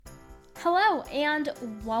Hello and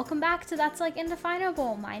welcome back to That's Like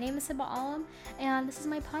Indefinable. My name is Hiba Alam and this is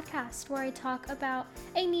my podcast where I talk about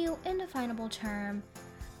a new indefinable term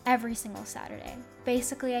every single Saturday.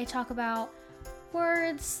 Basically, I talk about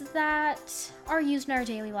words that are used in our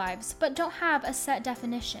daily lives but don't have a set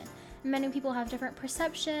definition. Many people have different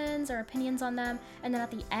perceptions or opinions on them, and then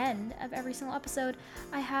at the end of every single episode,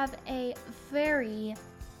 I have a very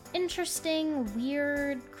interesting,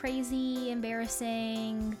 weird, crazy,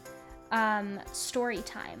 embarrassing story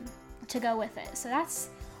time to go with it. So that's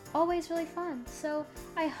always really fun. So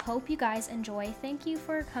I hope you guys enjoy. Thank you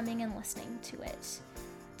for coming and listening to it.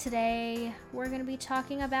 Today we're going to be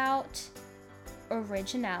talking about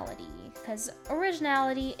originality, because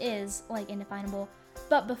originality is like indefinable.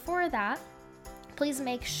 But before that, please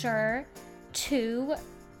make sure to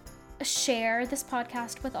share this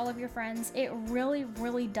podcast with all of your friends. It really,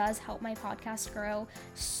 really does help my podcast grow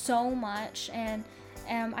so much, and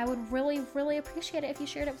I would really, really appreciate it if you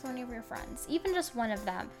shared it with one of your friends, even just one of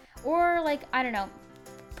them, or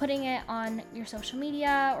putting it on your social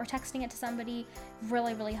media or texting it to somebody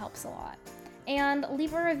really, really helps a lot. And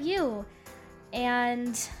leave a review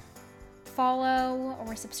and follow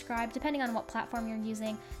or subscribe, depending on what platform you're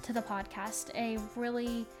using, to the podcast. It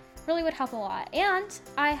really would help a lot. And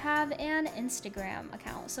I have an Instagram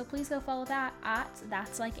account, so please go follow that at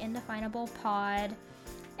That's Like Indefinable Pod.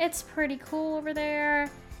 It's pretty cool over there,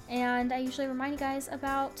 and I usually remind you guys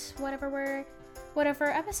about whatever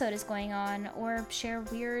episode is going on, or share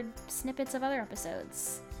weird snippets of other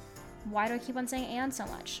episodes. Why do I keep on saying "and" so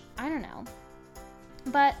much? I don't know.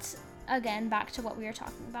 But again, back to what we are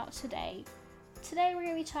talking about today. Today we're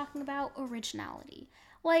going to be talking about originality,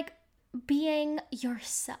 like being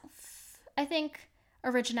yourself. I think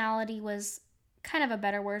originality was kind of a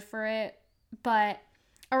better word for it, but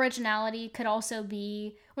originality could also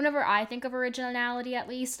be, whenever I think of originality, at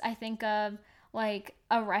least, I think of like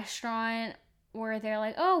a restaurant where they're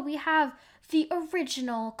like, oh, we have the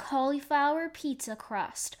original cauliflower pizza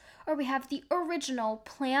crust, or we have the original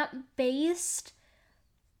plant-based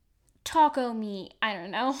taco meat. I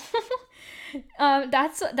don't know.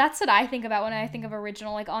 That's what I think about when I think of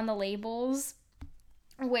original, like on the labels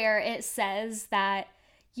where it says that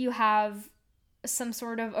you have some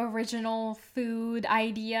sort of original food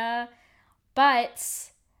idea. But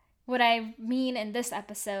what I mean in this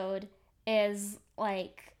episode is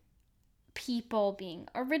like people being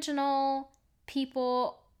original,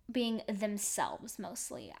 people being themselves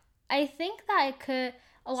mostly. I think that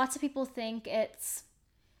lots of people think it's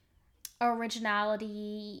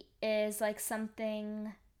originality is like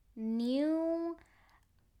something new.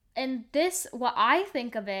 And this, what I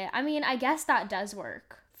think of it, I mean, I guess that does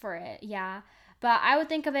work for it, yeah. But I would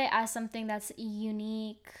think of it as something that's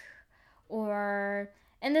unique, or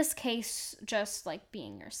in this case, just like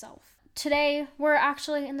being yourself. Today, we're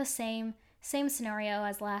actually in the same scenario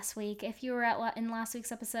as last week. If you were in last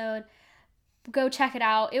week's episode, go check it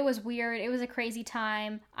out. It was weird. It was a crazy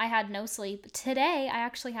time. I had no sleep. Today,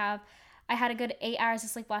 I had a good 8 hours of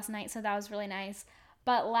sleep last night, so that was really nice.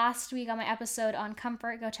 But last week on my episode on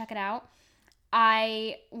comfort, go check it out,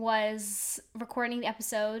 I was recording the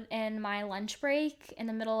episode in my lunch break in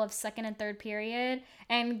the middle of second and third period.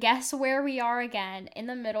 And guess where we are again? In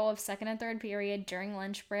the middle of second and third period during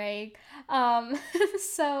lunch break.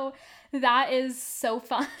 So that is so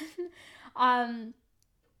fun.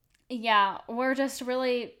 Yeah, we're just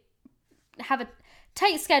really have a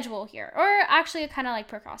tight schedule here. Or actually, I kind of like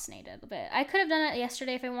procrastinated a bit. I could have done it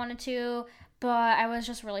yesterday if I wanted to, but I was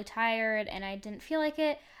just really tired and I didn't feel like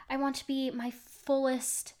it. I want to be my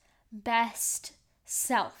fullest, best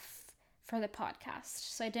self for the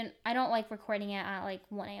podcast. So I don't like recording it at like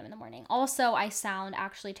 1 a.m. in the morning. Also, I sound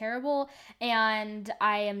actually terrible and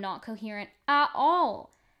I am not coherent at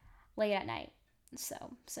all late at night.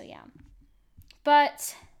 So yeah.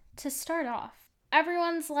 But to start off,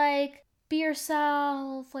 everyone's like, be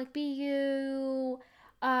yourself, like be you,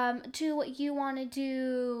 do what you want to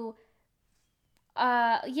do.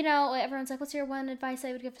 Everyone's like, what's your one advice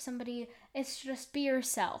I would give to somebody? It's just be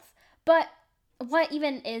yourself. But what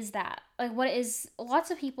even is that? Like,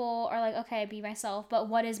 lots of people are like, okay, be myself, but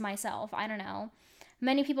what is myself? I don't know.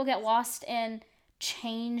 Many people get lost in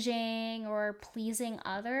changing or pleasing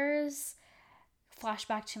others.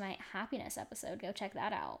 Flashback to my happiness episode, go check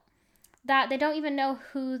that out. That they don't even know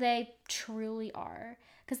who they truly are.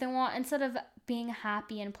 Because they want, instead of being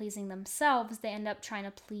happy and pleasing themselves, they end up trying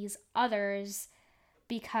to please others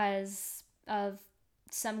because of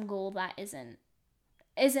some goal that isn't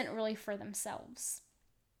really for themselves.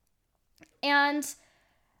 And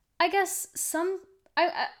I guess I'm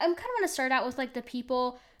kind of going to start out with like the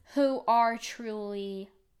people who are truly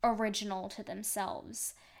original to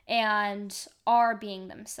themselves and are being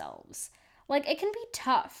themselves. Like, it can be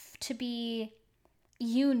tough to be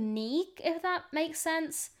unique, if that makes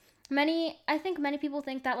sense. I think many people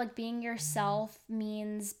think that like being yourself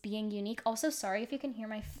means being unique. Also, sorry if you can hear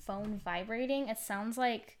my phone vibrating. It sounds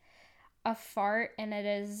like a fart and it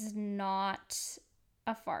is not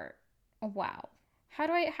a fart. Wow. How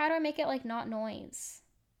do I make it like not noise?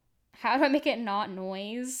 How do I make it not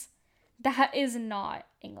noise? That is not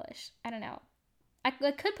English. I don't know. I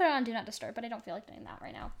could put it on Do Not Disturb, but I don't feel like doing that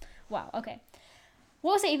right now. Wow, okay.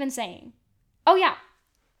 What was I even saying? Oh, yeah.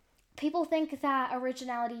 People think that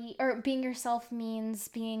originality or being yourself means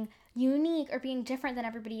being unique or being different than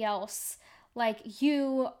everybody else. Like,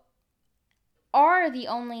 you are the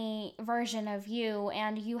only version of you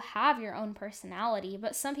and you have your own personality.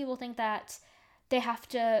 But some people think that they have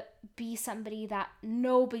to be somebody that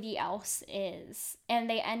nobody else is. And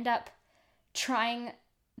they end up trying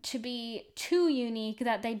to be too unique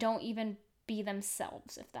that they don't even be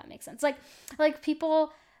themselves, if that makes sense. Like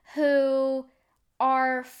people who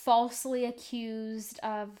are falsely accused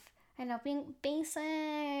of, I don't know, being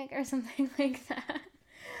basic or something like that.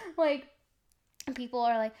 Like, people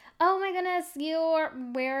are like, oh my goodness, you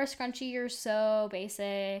wear a scrunchie, you're so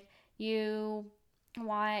basic.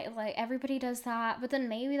 Why? Like, everybody does that. But then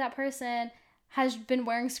maybe that person has been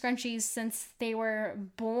wearing scrunchies since they were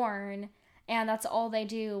born and that's all they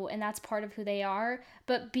do and that's part of who they are.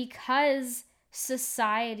 But because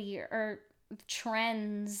society or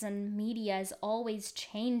trends and media is always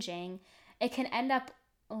changing, it can end up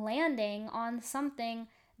landing on something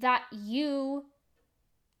that you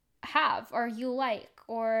have or you like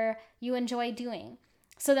or you enjoy doing.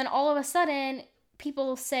 So then all of a sudden,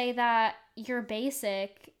 people say that you're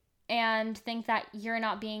basic and think that you're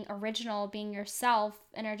not being original, being yourself,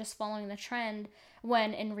 and are just following the trend,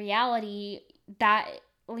 when in reality, that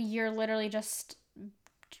you're literally just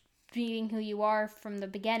being who you are from the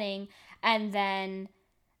beginning, and then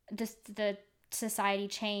the society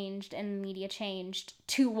changed and the media changed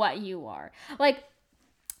to what you are. Like,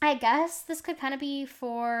 I guess this could kind of be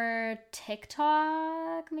for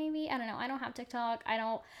TikTok, maybe. I don't know. I don't have TikTok. I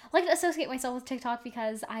don't like to associate myself with TikTok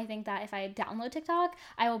because I think that if I download TikTok,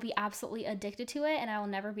 I will be absolutely addicted to it and I will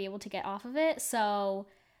never be able to get off of it. So,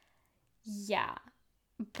 yeah.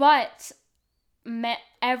 But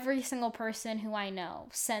every single person who I know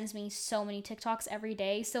sends me so many TikToks every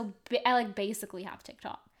day. So I like basically have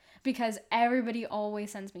TikTok because everybody always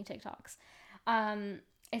sends me TikToks.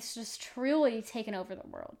 It's just truly taken over the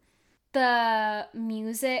world. The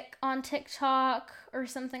music on TikTok or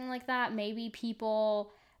something like that, maybe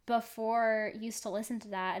people before used to listen to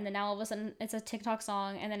that, and then now all of a sudden it's a TikTok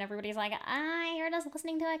song, and then everybody's like, you're just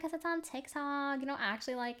listening to it because it's on TikTok, you don't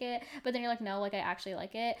actually like it. But then you're like, no, like I actually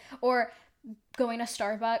like it. Or going to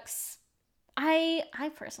Starbucks. I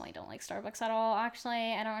personally don't like Starbucks at all,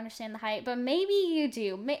 actually. I don't understand the hype, but maybe you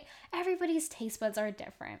do. Everybody's taste buds are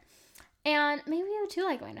different. And maybe you do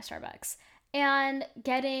like going to Starbucks and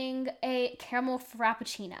getting a caramel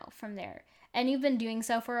frappuccino from there. And you've been doing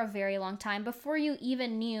so for a very long time before you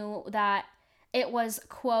even knew that it was,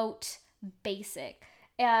 quote, basic.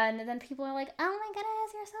 And then people are like, oh my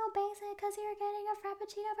goodness, you're so basic because you're getting a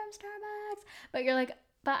frappuccino from Starbucks. But you're like,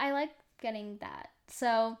 but I like getting that.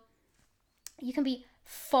 So you can be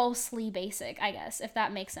falsely basic, I guess, if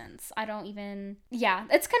that makes sense.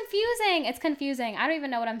 It's confusing. I don't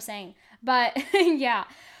even know what I'm saying. But yeah.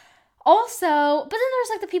 Also, but then there's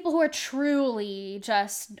like the people who are truly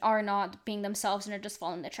just are not being themselves and are just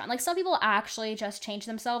following the trend. Like, some people actually just change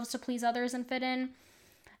themselves to please others and fit in,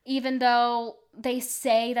 even though they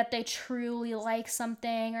say that they truly like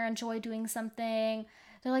something or enjoy doing something.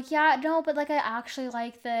 They're like, yeah, no, but like I actually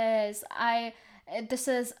like this.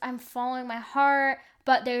 I'm following my heart,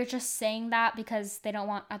 but they're just saying that because they don't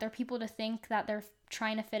want other people to think that they're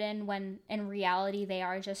trying to fit in, when in reality they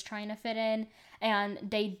are just trying to fit in and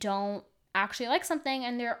they don't actually like something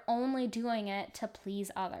and they're only doing it to please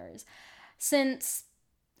others. Since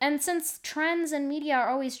trends and media are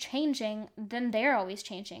always changing, then they're always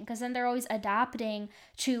changing, because then they're always adapting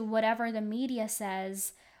to whatever the media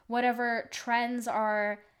says, whatever trends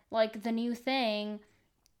are like the new thing.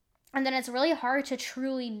 And then it's really hard to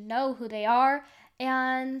truly know who they are.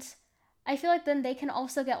 And I feel like then they can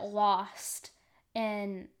also get lost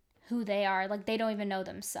in who they are. Like, they don't even know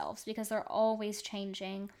themselves because they're always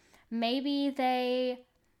changing. Maybe they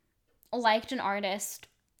liked an artist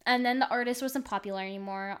and then the artist wasn't popular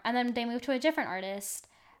anymore, and then they moved to a different artist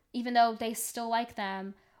even though they still like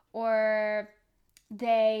them. Or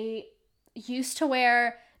they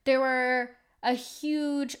were a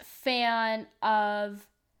huge fan of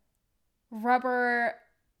rubber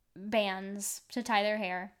bands to tie their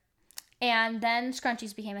hair. And then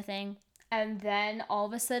scrunchies became a thing. And then all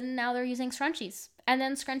of a sudden now they're using scrunchies. And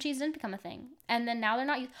then scrunchies didn't become a thing. And then now they're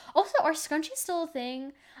not. Also, are scrunchies still a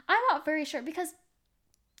thing? I'm not very sure because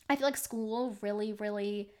I feel like school really,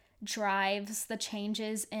 really drives the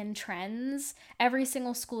changes in trends. Every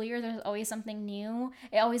single school year, there's always something new.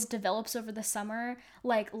 It always develops over the summer.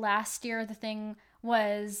 Like last year, the thing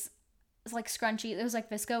was like scrunchie. It was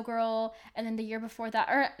like Visco Girl. And then the year before that,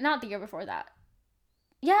 or not the year before that.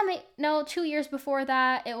 Yeah, 2 years before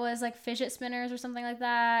that, it was like fidget spinners or something like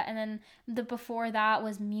that. And then the before that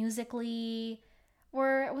was Musically.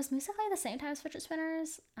 Or was Musically the same time as fidget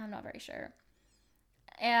spinners? I'm not very sure.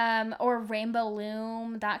 Or Rainbow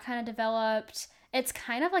Loom, that kind of developed. It's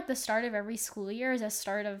kind of like the start of every school year is a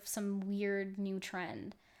start of some weird new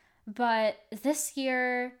trend. But this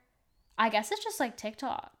year, I guess it's just like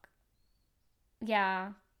TikTok.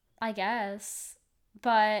 Yeah, I guess.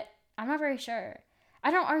 But I'm not very sure. I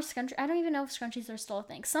don't even know if scrunchies are still a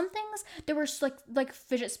thing. Some things, there were like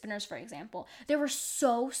fidget spinners, for example. They were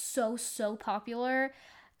so popular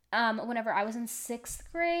whenever I was in 6th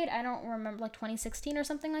grade. I don't remember, like 2016 or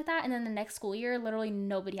something like that. And then the next school year, literally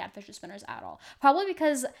nobody had fidget spinners at all. Probably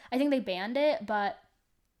because I think they banned it, but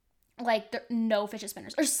like no fidget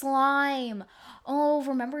spinners. Or slime. Oh,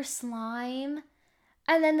 remember slime?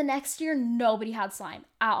 And then the next year, nobody had slime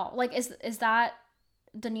at all. Like, is that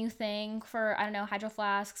the new thing for, I don't know, Hydro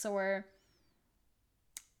Flasks or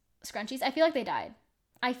scrunchies? I feel like they died.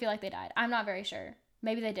 I'm not very sure.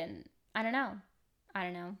 Maybe they didn't. I don't know.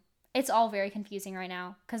 It's all very confusing right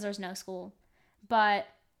now because there's no school. But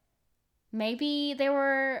maybe they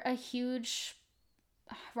were a huge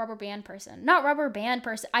rubber band person. Not rubber band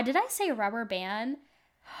person. Did I say rubber band?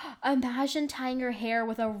 Imagine tying your hair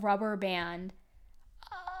with a rubber band.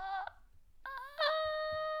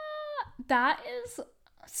 That is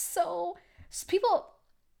so... People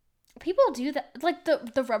do that, like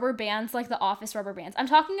the rubber bands, like the office rubber bands. I'm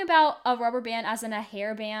talking about a rubber band as in a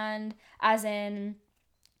hair band, as in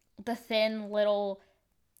the thin little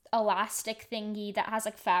elastic thingy that has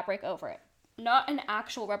like fabric over it, not an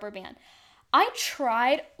actual rubber band. I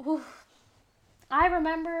tried. I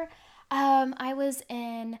remember I was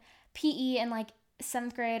in PE in like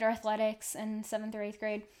 7th grade, or athletics in 7th or 8th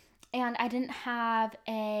grade, and I didn't have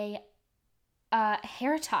a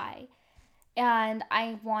hair tie, and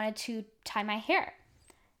I wanted to tie my hair.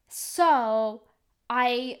 So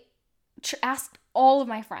I asked all of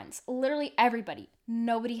my friends, literally everybody.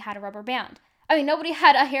 Nobody had a rubber band. Nobody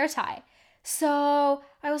had a hair tie. So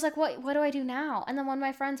I was like, what do I do now? And then one of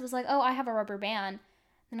my friends was like, oh, I have a rubber band.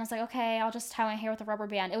 And I was like, okay, I'll just tie my hair with a rubber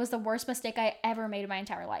band. It was the worst mistake I ever made in my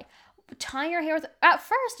entire life. Tying your hair at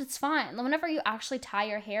first, it's fine. Whenever you actually tie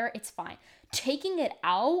your hair, it's fine. Taking it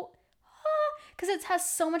out, because it has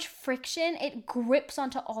so much friction, it grips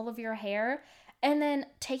onto all of your hair. And then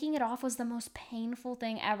taking it off was the most painful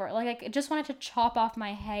thing ever. Like, I just wanted to chop off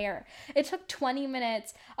my hair. It took 20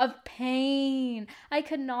 minutes of pain. I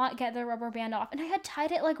could not get the rubber band off. And I had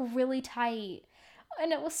tied it like really tight.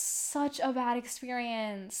 And it was such a bad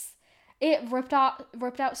experience. It ripped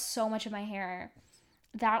out so much of my hair.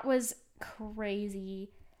 That was crazy.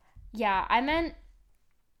 Yeah, I meant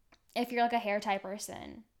if you're like a hair tie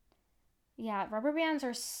person. Yeah, rubber bands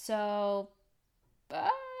are so...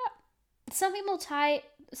 sometimes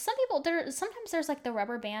there's like the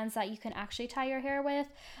rubber bands that you can actually tie your hair with,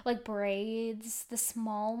 like braids, the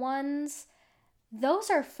small ones. Those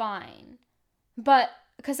are fine, but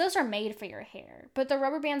because those are made for your hair. But the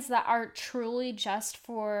rubber bands that are truly just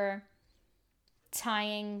for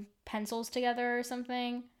tying pencils together or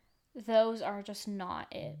something, those are just not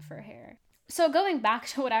it for hair. So going back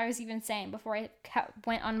to what I was even saying before I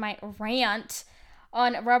went on my rant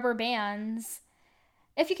on rubber bands,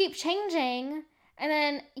 if you keep changing and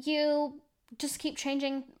then you just keep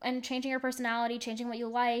changing your personality, changing what you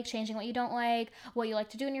like, changing what you don't like, what you like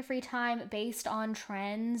to do in your free time based on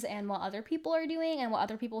trends and what other people are doing and what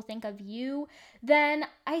other people think of you, then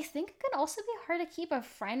I think it can also be hard to keep a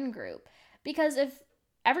friend group. Because if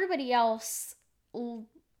everybody else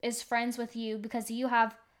is friends with you because you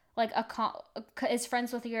have like is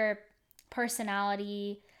friends with your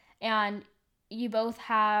personality and you both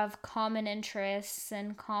have common interests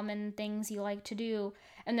and common things you like to do,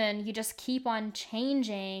 and then you just keep on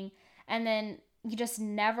changing, and then you just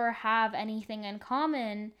never have anything in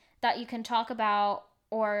common that you can talk about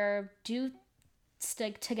or do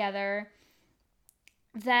stick together,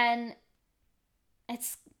 then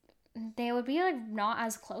they would be like not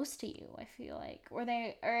as close to you, I feel like. Or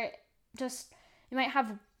you might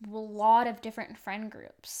have a lot of different friend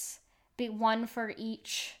groups, be one for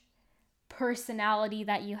each personality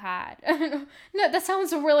that you had. No, that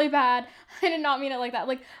sounds really bad. I did not mean it like that.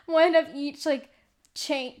 Like one of each like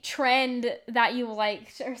trend that you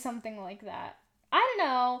liked or something like that. I don't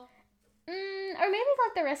know. Or maybe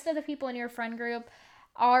like the rest of the people in your friend group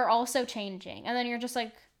are also changing, and then you're just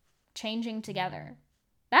like changing together.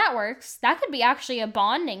 That works. That could be actually a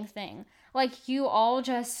bonding thing. Like you all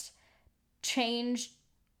just change,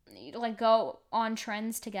 like go on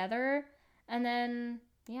trends together, and then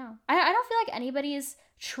yeah. I don't feel like anybody's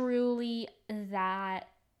truly that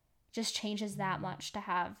just changes that much to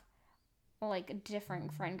have like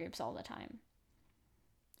different friend groups all the time.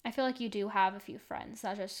 I feel like you do have a few friends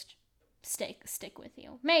that just stick with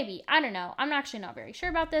you. Maybe. I don't know. I'm actually not very sure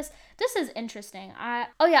about this. This is interesting. I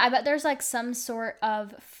bet there's like some sort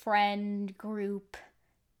of friend group,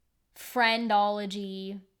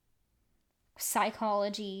 friendology,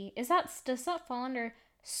 psychology. Does that fall under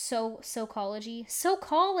sociology,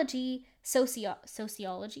 psychology?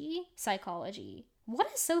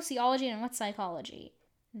 What is sociology and what's psychology?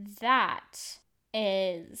 That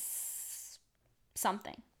is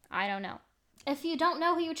something. I don't know. If you don't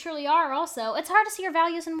know who you truly are, also, it's hard to see your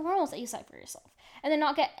values and morals that you set for yourself. And then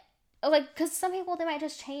not get, like, because some people, they might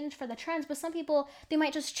just change for the trends, but some people, they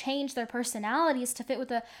might just change their personalities to fit with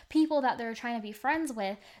the people that they're trying to be friends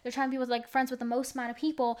with. They're trying to be with, like, friends with the most amount of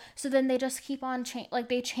people, so then they just keep on,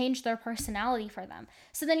 they change their personality for them.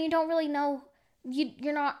 So then you don't really know,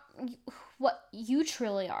 you're not what you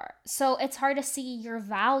truly are. So it's hard to see your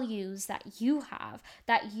values that you have,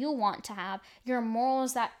 that you want to have, your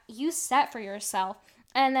morals that you set for yourself,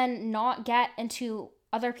 and then not get into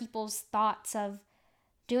other people's thoughts of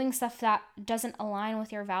doing stuff that doesn't align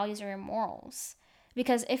with your values or your morals.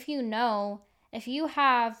 Because if you know who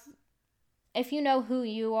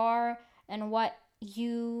you are and what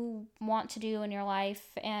you want to do in your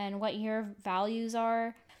life and what your values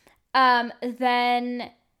are, then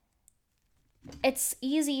it's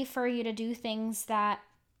easy for you to do things that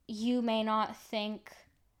you may not think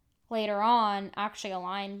later on actually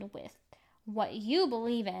aligned with what you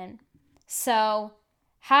believe in. So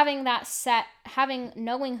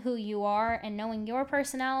knowing who you are and knowing your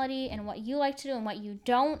personality and what you like to do and what you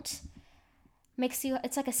don't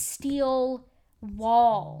it's like a steel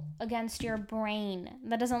wall against your brain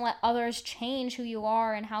that doesn't let others change who you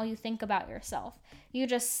are and how you think about yourself. You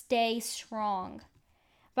just stay strong.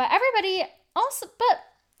 But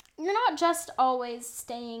you're not just always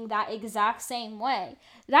staying that exact same way.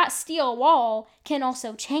 That steel wall can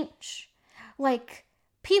also change. Like,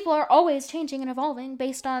 people are always changing and evolving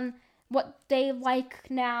based on what they like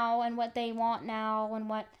now and what they want now and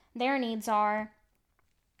what their needs are.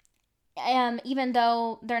 Even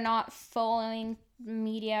though they're not following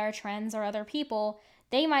media or trends or other people,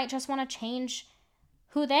 they might just want to change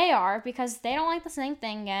who they are because they don't like the same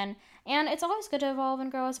thing again. And it's always good to evolve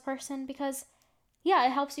and grow as a person because, yeah,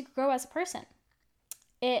 it helps you grow as a person.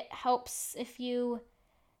 It helps if you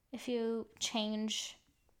change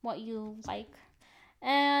what you like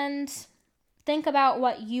and think about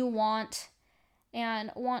what you want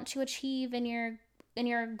and want to achieve in your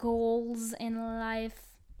goals in life.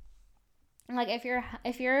 Like if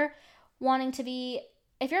your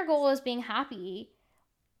goal is being happy,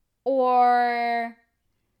 or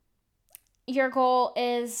your goal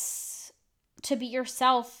is to be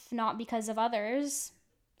yourself, not because of others,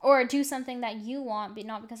 or do something that you want, but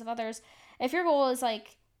not because of others. If your goal is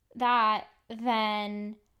like that,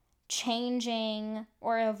 then changing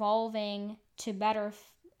or evolving to better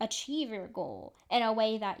achieve your goal in a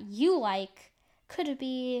way that you like could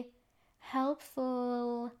be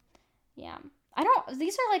helpful. Yeah. I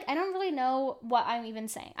don't really know what I'm even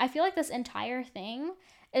saying. I feel like this entire thing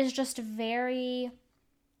is just very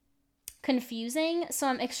confusing, so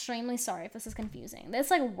I'm extremely sorry if this is confusing.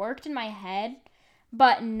 This like worked in my head,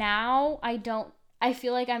 but now I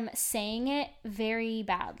feel like I'm saying it very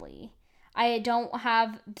badly. I don't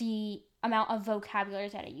have the amount of vocabulary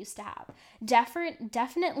that I used to have.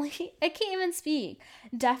 Definitely, I can't even speak.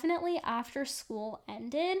 Definitely after school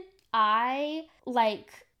ended, I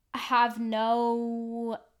have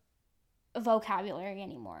no vocabulary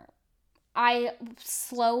anymore. I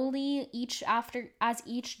slowly, as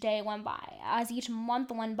each day went by, as each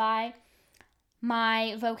month went by,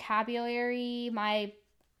 my vocabulary, my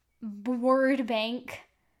word bank,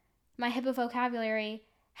 my HIPAA vocabulary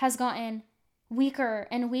has gotten weaker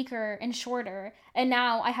and weaker and shorter. And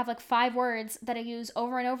now I have like 5 words that I use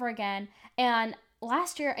over and over again. And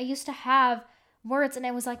last year I used to have words and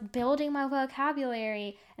I was like building my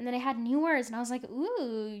vocabulary, and then I had new words and I was like,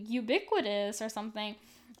 ooh, ubiquitous or something.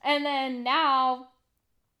 And then now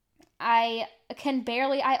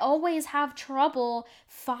I always have trouble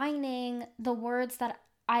finding the words that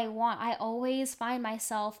I want. I always find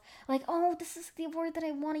myself like, oh, this is the word that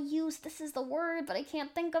I want to use. This is the word, but I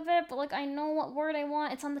can't think of it. But like, I know what word I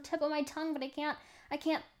want. It's on the tip of my tongue, but I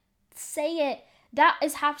can't say it. That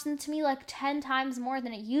has happened to me like 10 times more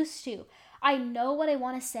than it used to. I know what I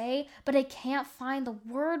want to say, but I can't find the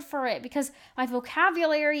word for it because my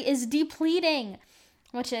vocabulary is depleting,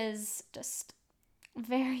 which is just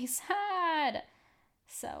very sad.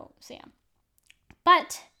 So yeah.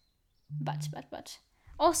 But.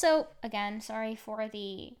 Also, again, sorry for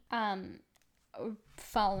the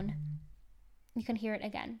phone. You can hear it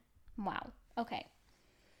again. Wow. Okay.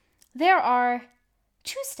 There are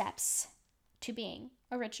 2 steps to being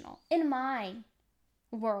original in my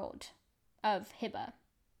world of Hibba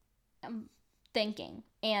thinking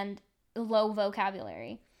and low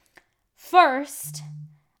vocabulary. First,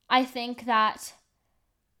 I think that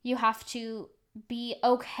you have to be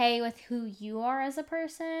okay with who you are as a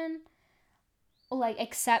person, like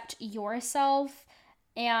accept yourself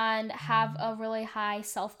and have a really high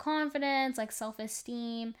self-confidence, like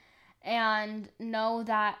self-esteem, and know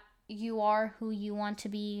that you are who you want to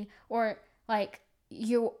be, or like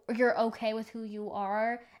you're okay with who you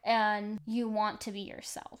are and you want to be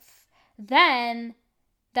yourself. Then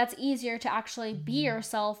that's easier to actually be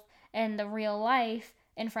yourself in the real life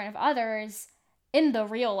in front of others, in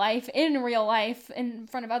real life in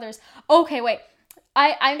front of others. Okay, wait.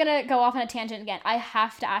 I'm gonna go off on a tangent again. I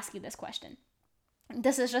have to ask you this question.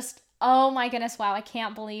 This is just, oh my goodness, wow, I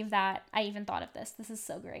can't believe that I even thought of this. This is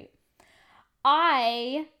so great.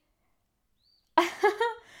 I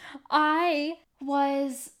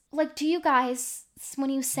was like, do you guys, when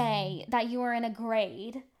you say that you were in a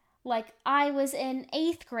grade, like I was in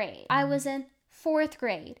 8th grade, I was in 4th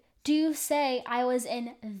grade, do you say I was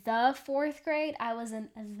in the 4th grade, I was in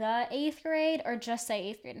the 8th grade, or just say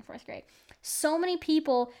 8th grade and 4th grade? So many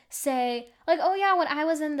people say, like, oh yeah, when I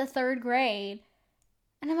was in the 3rd grade.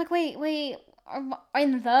 And I'm like, wait,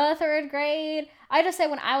 in the 3rd grade? I just say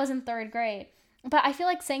when I was in 3rd grade. But I feel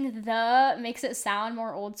like saying the makes it sound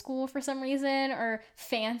more old school for some reason, or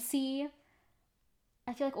fancy.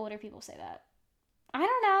 I feel like older people say that. I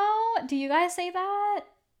don't know. Do you guys say that?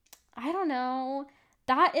 I don't know.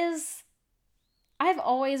 I've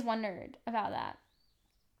always wondered about that.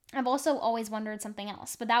 I've also always wondered something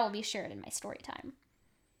else, but that will be shared in my story time.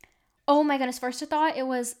 Oh my goodness, first I thought it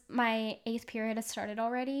was my 8th period had started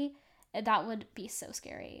already. That would be so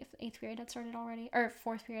scary if 8th period had started already, or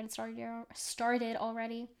 4th period had started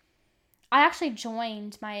already. I actually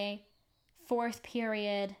joined my 4th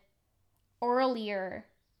period earlier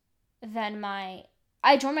than I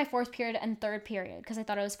joined my 4th period and 3rd period because I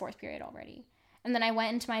thought it was 4th period already. And then I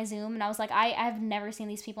went into my Zoom and I was like, I've never seen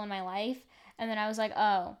these people in my life. And then I was like,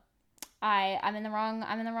 oh, I'm in the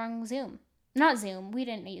wrong Zoom. Not Zoom. We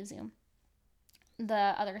didn't use Zoom.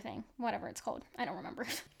 The other thing, whatever it's called. I don't remember.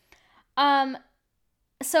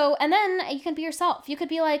 So, and then you can be yourself. You could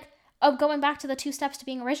be like, oh, going back to the 2 steps to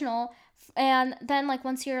being original. And then like,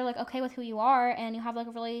 once you're like, okay with who you are and you have like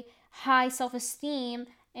a really high self-esteem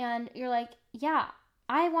and you're like, yeah,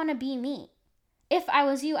 I want to be me. If I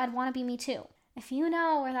was you, I'd want to be me too. If you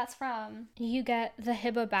know where that's from, you get the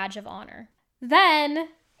Hibba badge of honor. Then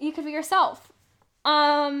you could be yourself.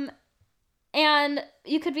 And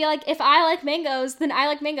you could be like, if I like mangoes, then I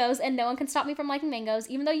like mangoes, and no one can stop me from liking mangoes.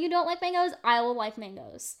 Even though you don't like mangoes, I will like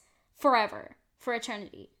mangoes forever, for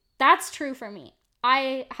eternity. That's true for me.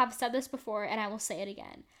 I have said this before, and I will say it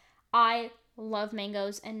again. I love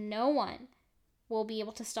mangoes, and no one will be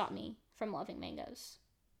able to stop me from loving mangoes.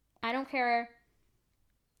 I don't care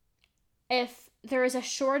if there is a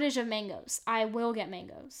shortage of mangoes. I will get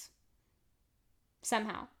mangoes.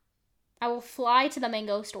 Somehow. I will fly to the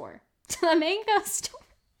mango store. To the mango store.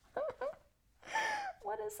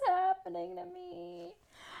 What is happening to me?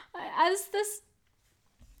 As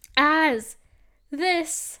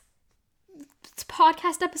this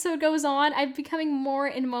podcast episode goes on, I'm becoming more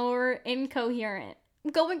and more incoherent.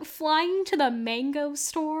 Flying to the mango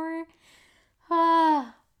store.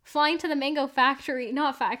 Flying to the mango factory.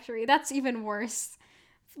 Not factory. That's even worse.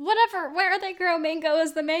 Whatever. Where they grow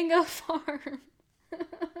mangoes, the mango farm.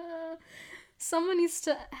 Someone needs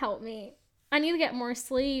to help me. I need to get more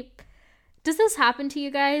sleep. Does this happen to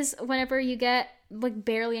you guys whenever you get like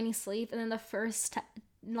barely any sleep and then the first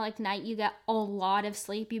night you get a lot of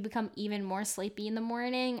sleep, you become even more sleepy in the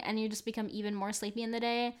morning and you just become even more sleepy in the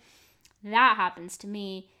day? That happens to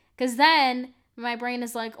me. Because then my brain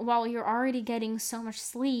is like, well, you're already getting so much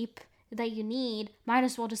sleep that you need, might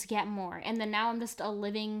as well just get more. And then now I'm just a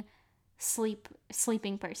living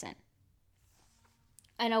sleeping person.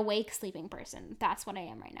 an awake sleeping person. That's what I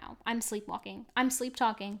am right now. I'm sleepwalking. I'm sleep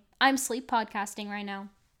talking. I'm sleep podcasting right now.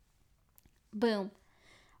 Boom.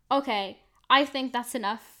 Okay, I think that's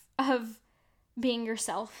enough of being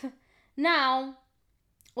yourself. Now,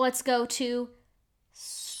 let's go to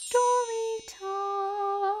story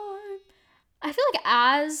time. I feel like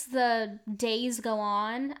as the days go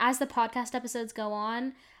on, as the podcast episodes go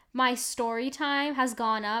on, my story time has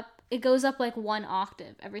gone up. It goes up like 1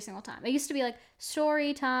 octave every single time. It used to be like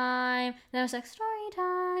story time. Then I was like story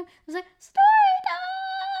time. I was like story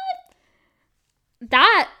time.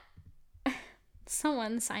 That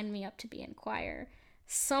someone signed me up to be in choir.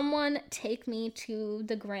 Someone take me to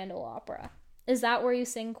the Grand Ole Opera. Is that where you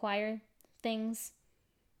sing choir things?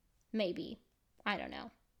 Maybe. I don't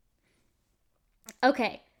know.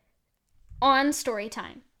 Okay. On story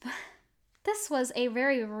time. This was a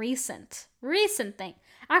very recent thing.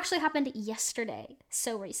 Actually happened yesterday.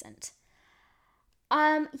 So recent.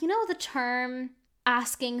 You know the term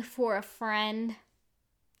asking for a friend?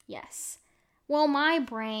 Yes. Well, my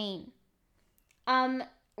brain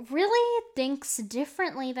really thinks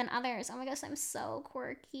differently than others. Oh my gosh, I'm so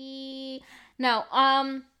quirky. No,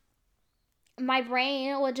 my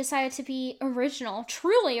brain decided to be original,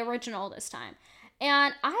 truly original this time.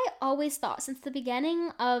 And I always thought, since the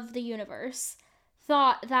beginning of the universe,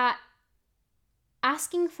 thought that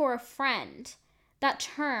asking for a friend, that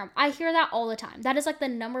term, I hear that all the time. That is like the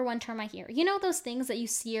number one term I hear. You know those things that you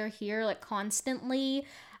see or hear like constantly?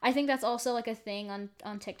 I think that's also like a thing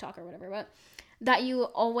on TikTok or whatever, but that you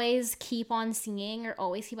always keep on seeing or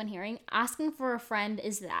always keep on hearing. Asking for a friend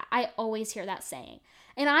is that. I always hear that saying.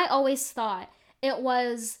 And I always thought it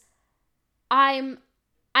was I'm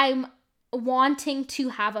wanting to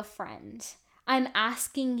have a friend. I'm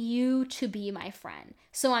asking you to be my friend.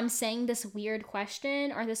 So I'm saying this weird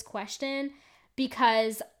question or this question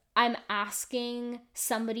because I'm asking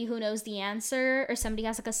somebody who knows the answer or somebody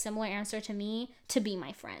has like a similar answer to me to be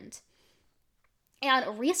my friend.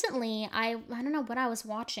 And recently, I don't know what I was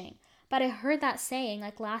watching, but I heard that saying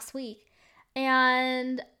like last week.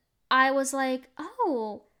 And I was like,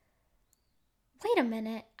 oh, wait a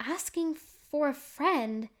minute. Asking for a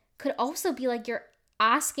friend could also be like you're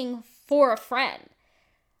asking for a friend.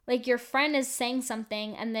 Like your friend is saying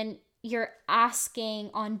something and then you're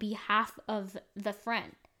asking on behalf of the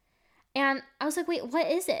friend. And I was like, wait, what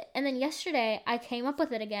is it? And then yesterday I came up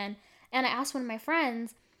with it again and I asked one of my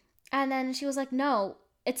friends and then she was like, no,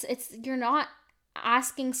 it's you're not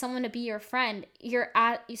asking someone to be your friend. You're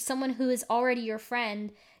someone who is already your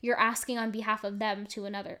friend. You're asking on behalf of them to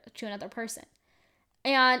another person.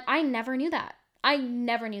 And I never knew that.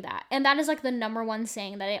 And that is like the number one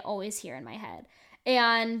saying that I always hear in my head.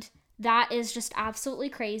 And that is just absolutely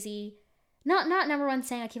crazy. Not number one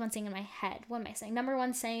saying I keep on saying in my head. What am I saying? Number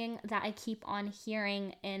one saying that I keep on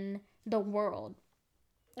hearing in the world.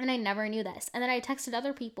 And I never knew this. And then I texted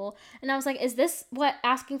other people and I was like, is this what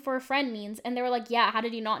asking for a friend means? And they were like, yeah, how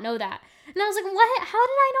did you not know that? And I was like, what? How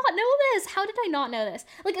did I not know this? How did I not know this?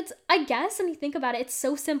 Like, it's, I guess when you think about it, it's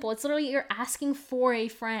so simple. It's literally you're asking for a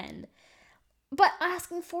friend. But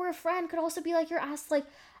asking for a friend could also be like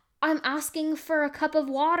I'm asking for a cup of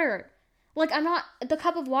water. Like, the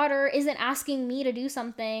cup of water isn't asking me to do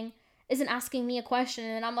something, isn't asking me a question.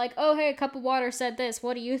 And I'm like, oh, hey, a cup of water said this.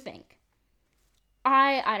 What do you think?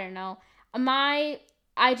 I don't know.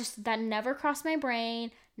 That never crossed my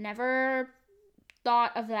brain, never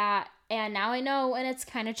thought of that. And now I know, and it's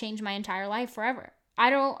kind of changed my entire life forever.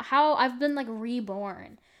 I've been like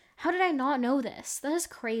reborn. How did I not know this? That is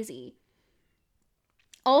crazy.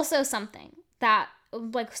 Also something that,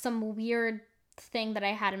 like some weird thing that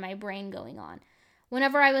I had in my brain going on.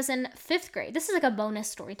 Whenever I was in 5th grade, this is like a bonus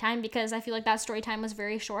story time because I feel like that story time was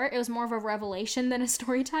very short. It was more of a revelation than a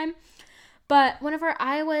story time. But whenever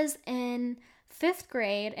I was in 5th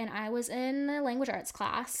grade and I was in a language arts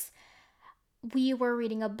class, we were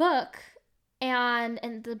reading a book, and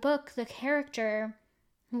in the book, the character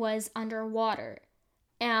was underwater,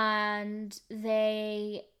 and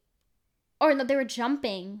they were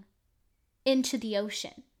jumping into the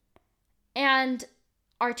ocean. And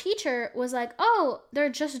our teacher was like, oh, they're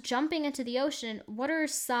just jumping into the ocean. What are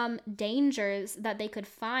some dangers that they could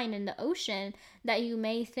find in the ocean that you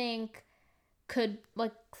may think could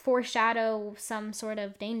like foreshadow some sort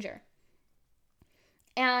of danger?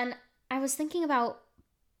 And I was thinking about,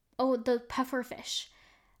 the pufferfish.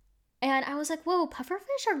 And I was like, whoa,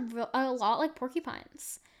 pufferfish are a lot like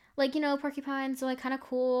porcupines. Like, porcupines are like kind of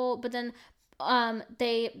cool, but then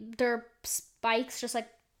their spikes just like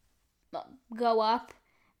go up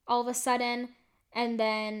all of a sudden, and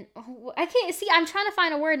then I can't see, I'm trying to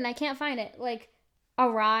find a word and I can't find it. Like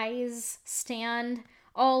arise, stand,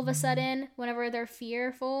 all of a sudden whenever they're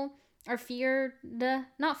fearful or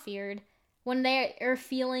not feared, when they are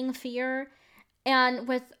feeling fear. And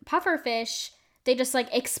with pufferfish, they just like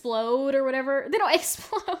explode or whatever. They don't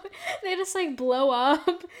explode. They just like blow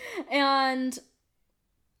up and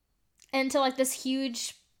into like this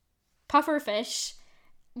huge pufferfish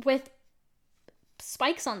with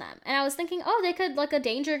spikes on them. And I was thinking, oh, they could, like, a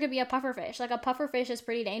danger could be a pufferfish. Like, a pufferfish is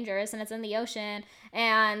pretty dangerous and it's in the ocean,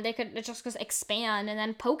 and they could just expand and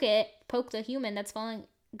then poke the human that's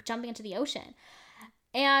jumping into the ocean.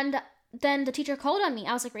 And then the teacher called on me.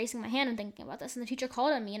 I was like raising my hand and thinking about this, and the teacher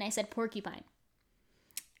called on me and I said porcupine.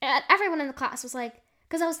 And everyone in the class was like,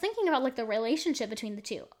 because I was thinking about like the relationship between the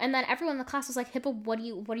two. And then everyone in the class was like, Hippo, what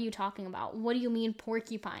are you talking about? What do you mean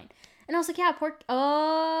porcupine? And I was like, yeah,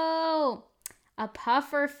 oh, a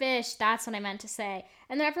puffer fish. That's what I meant to say.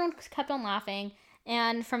 And then everyone kept on laughing.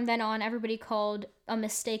 And from then on, everybody called a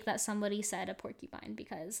mistake that somebody said a porcupine,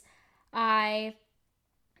 because I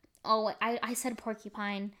said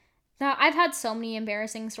porcupine. Now, I've had so many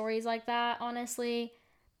embarrassing stories like that, honestly.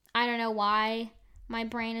 I don't know why. My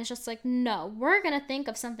brain is just like, no, we're going to think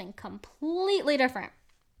of something completely different.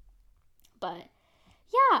 But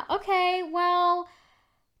yeah, okay, well,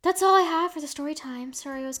 that's all I have for the story time.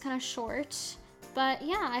 Sorry it was kind of short. But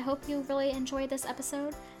yeah, I hope you really enjoyed this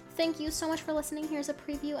episode. Thank you so much for listening. Here's a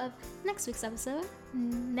preview of next week's episode.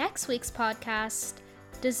 Next week's podcast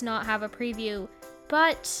does not have a preview,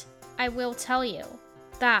 but I will tell you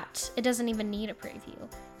that it doesn't even need a preview.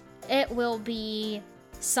 It will be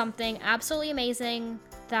something absolutely amazing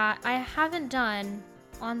that I haven't done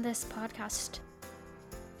on this podcast.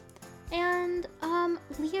 And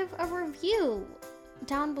leave a review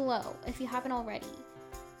down below if you haven't already.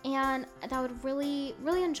 And I would really,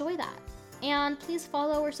 really enjoy that. And please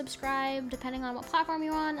follow or subscribe depending on what platform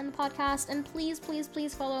you're on in the podcast. And please, please,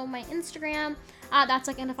 please follow my Instagram. That's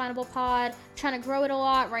like Indefinable Pod. I'm trying to grow it a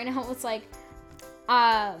lot. Right now it's like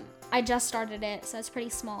I just started it, so it's pretty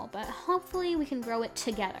small, but hopefully we can grow it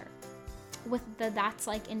together with the That's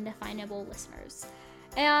Like Indefinable listeners.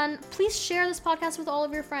 And please share this podcast with all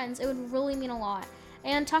of your friends. It would really mean a lot.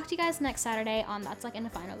 And talk to you guys next Saturday on That's Like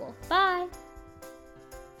Indefinable. Bye!